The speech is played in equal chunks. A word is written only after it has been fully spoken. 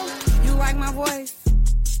like my voice?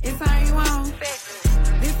 It turn you on.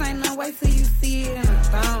 This ain't no way till you see it in a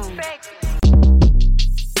thong.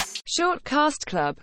 Short Cast Club.